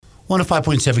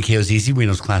105.7 KOZZ,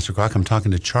 Reno's Classic Rock. I'm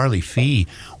talking to Charlie Fee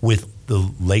with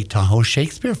the Lake Tahoe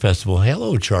Shakespeare Festival.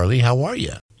 Hello, Charlie. How are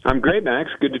you? I'm great, Max.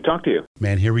 Good to talk to you.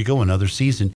 Man, here we go. Another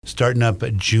season starting up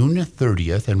June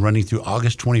 30th and running through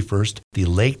August 21st. The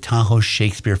Lake Tahoe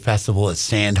Shakespeare Festival at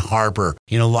Sand Harbor.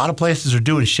 You know, a lot of places are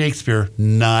doing Shakespeare,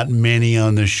 not many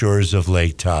on the shores of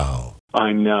Lake Tahoe.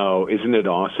 I know. Isn't it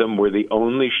awesome? We're the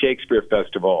only Shakespeare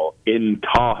festival in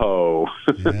Tahoe.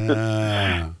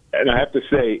 Yeah. And I have to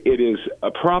say, it is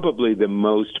probably the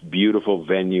most beautiful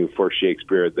venue for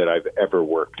Shakespeare that I've ever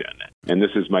worked in. And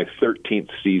this is my 13th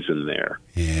season there.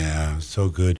 Yeah, so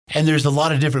good. And there's a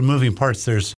lot of different moving parts.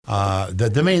 There's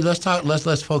the main.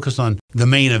 Let's focus on the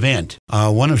main event.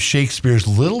 One of Shakespeare's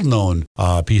little-known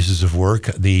pieces of work,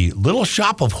 the Little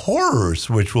Shop of Horrors,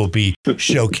 which will be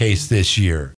showcased this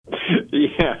year.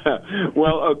 Yeah.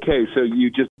 Well, okay, so you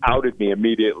just outed me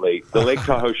immediately. The Lake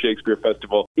Tahoe Shakespeare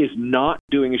Festival is not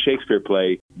doing a Shakespeare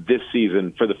play this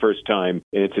season for the first time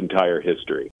in its entire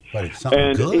history. But it's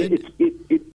something good.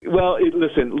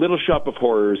 Listen, Little Shop of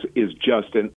Horrors is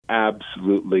just an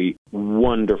absolutely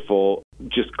wonderful,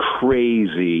 just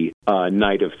crazy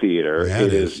night of theater. Yeah,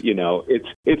 it is,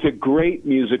 it's a great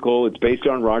musical. It's based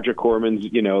on Roger Corman's,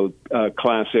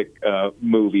 classic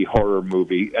horror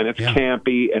movie, and it's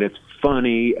campy and it's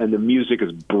funny, and the music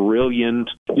is brilliant.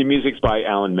 The music's by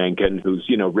Alan Menken, who's,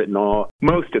 written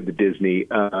most of the Disney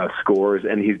scores,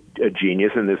 and he's a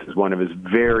genius, and this is one of his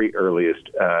very earliest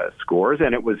scores,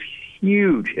 and it was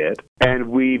huge hit. And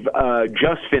we've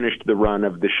just finished the run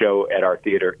of the show at our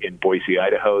theater in Boise,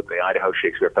 Idaho, the Idaho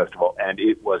Shakespeare Festival, and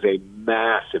it was a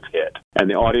massive hit. And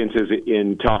the audiences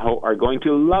in Tahoe are going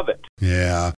to love it.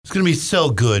 Yeah, it's going to be so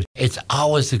good. It's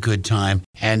always a good time.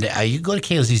 And you can go to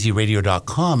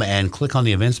KOZZradio.com and click on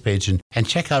the events page and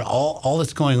check out all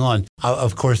that's going on.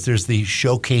 Of course, there's the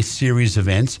Showcase Series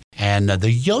events and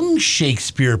the Young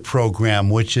Shakespeare program,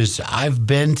 which is, I've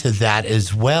been to that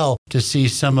as well to see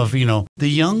some of, the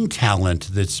young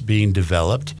talent that's being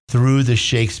developed through the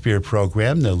Shakespeare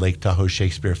program, the Lake Tahoe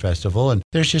Shakespeare Festival. And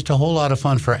there's just a whole lot of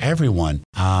fun for everyone.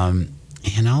 Young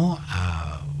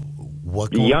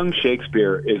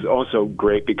Shakespeare is also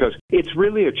great because it's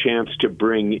really a chance to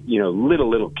bring,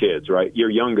 little kids, right? Your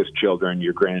youngest children,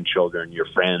 your grandchildren, your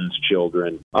friends'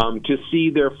 children, to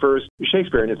see their first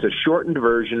Shakespeare. And it's a shortened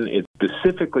version. It's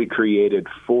specifically created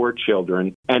for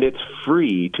children, and it's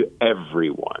free to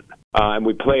everyone. And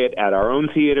we play it at our own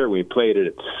theater. We play it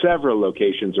at several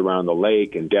locations around the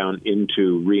lake and down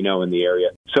into Reno and the area.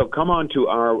 So come on to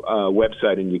our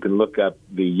website and you can look up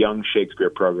the Young Shakespeare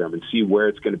program and see where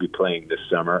it's going to be playing this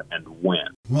summer and when.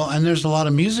 Well, and there's a lot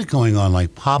of music going on,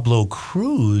 like Pablo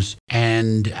Cruz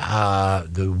and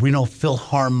the Reno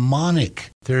Philharmonic.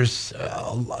 There's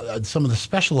some of the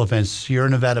special events, Sierra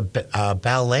Nevada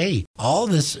Ballet. All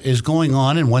this is going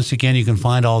on, and once again, you can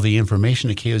find all the information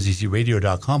at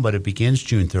KOZZradio.com, but it begins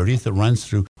June 30th. It runs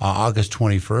through August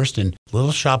 21st, and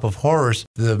Little Shop of Horrors,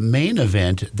 the main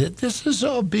event. This is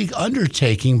a big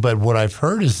undertaking, but what I've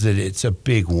heard is that it's a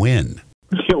big win.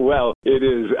 Well, it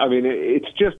is. I mean,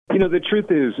 it's just, the truth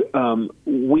is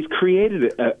we've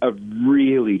created a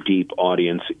really deep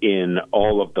audience in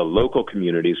all of the local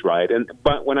communities, right?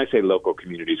 But when I say local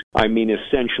communities, I mean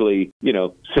essentially,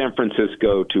 San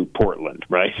Francisco to Portland,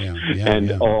 right?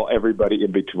 Everybody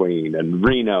in between, and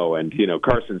Reno and,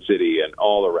 Carson City and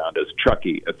all around us,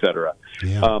 Truckee, et cetera.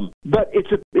 Yeah. But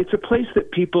it's a place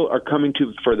that people are coming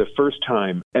to for the first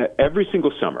time every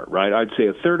single summer, right? I'd say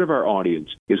a third of our audience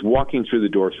is walking through the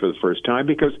doors for the first time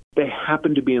because they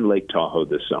happen to be in Lake Tahoe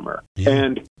this summer. Yeah.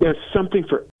 And there's something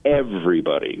for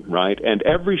everybody, right? And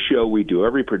every show we do,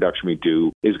 every production we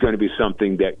do is going to be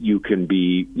something that you can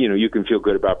be, you can feel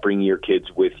good about bringing your kids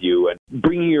with you and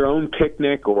bringing your own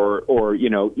picnic or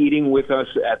eating with us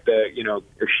at the,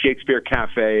 Shakespeare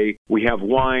Cafe. We have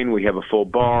wine, we have a full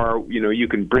bar, you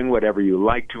can bring whatever you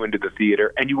like to into the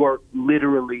theater, and you are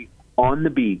literally on the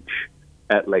beach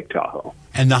at Lake Tahoe.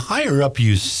 And the higher up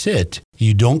you sit,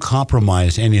 you don't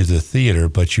compromise any of the theater,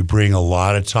 but you bring a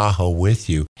lot of Tahoe with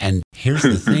you. And here's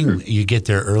the thing. You get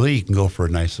there early, you can go for a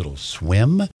nice little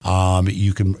swim.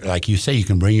 You can, like you say, you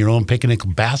can bring your own picnic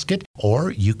basket,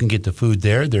 or you can get the food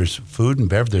there. There's food and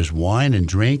beverage, there's wine and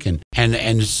drink and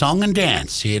song and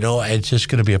dance. It's just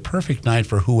going to be a perfect night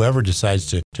for whoever decides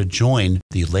to join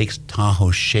the Lake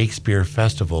Tahoe Shakespeare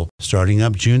Festival, starting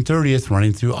up June 30th,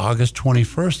 running through August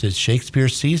 21st. It's Shakespeare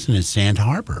season at Sand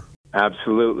Harbor.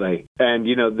 Absolutely. And,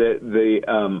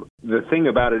 the thing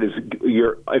about it is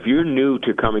if you're new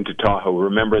to coming to Tahoe,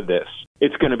 remember this.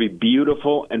 It's going to be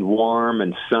beautiful and warm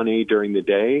and sunny during the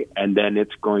day, and then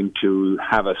it's going to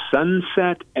have a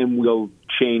sunset, and we'll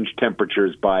change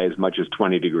temperatures by as much as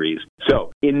 20 degrees.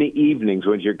 So in the evenings,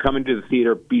 when you're coming to the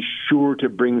theater, be sure to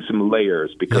bring some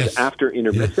layers, because after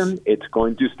intermission, it's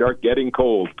going to start getting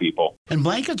cold, people. And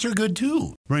blankets are good,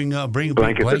 too. Bring a big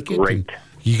blankets blanket. Are great.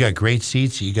 You got great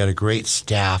seats. You got a great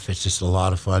staff. It's just a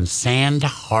lot of fun. Sand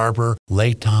Harbor,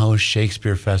 Lake Tahoe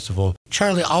Shakespeare Festival.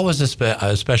 Charlie, always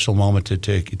a special moment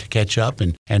to catch up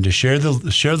and to share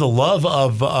the love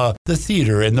of the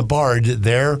theater and the Bard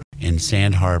there in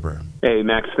Sand Harbor. Hey,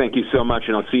 Max, thank you so much,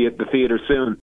 and I'll see you at the theater soon.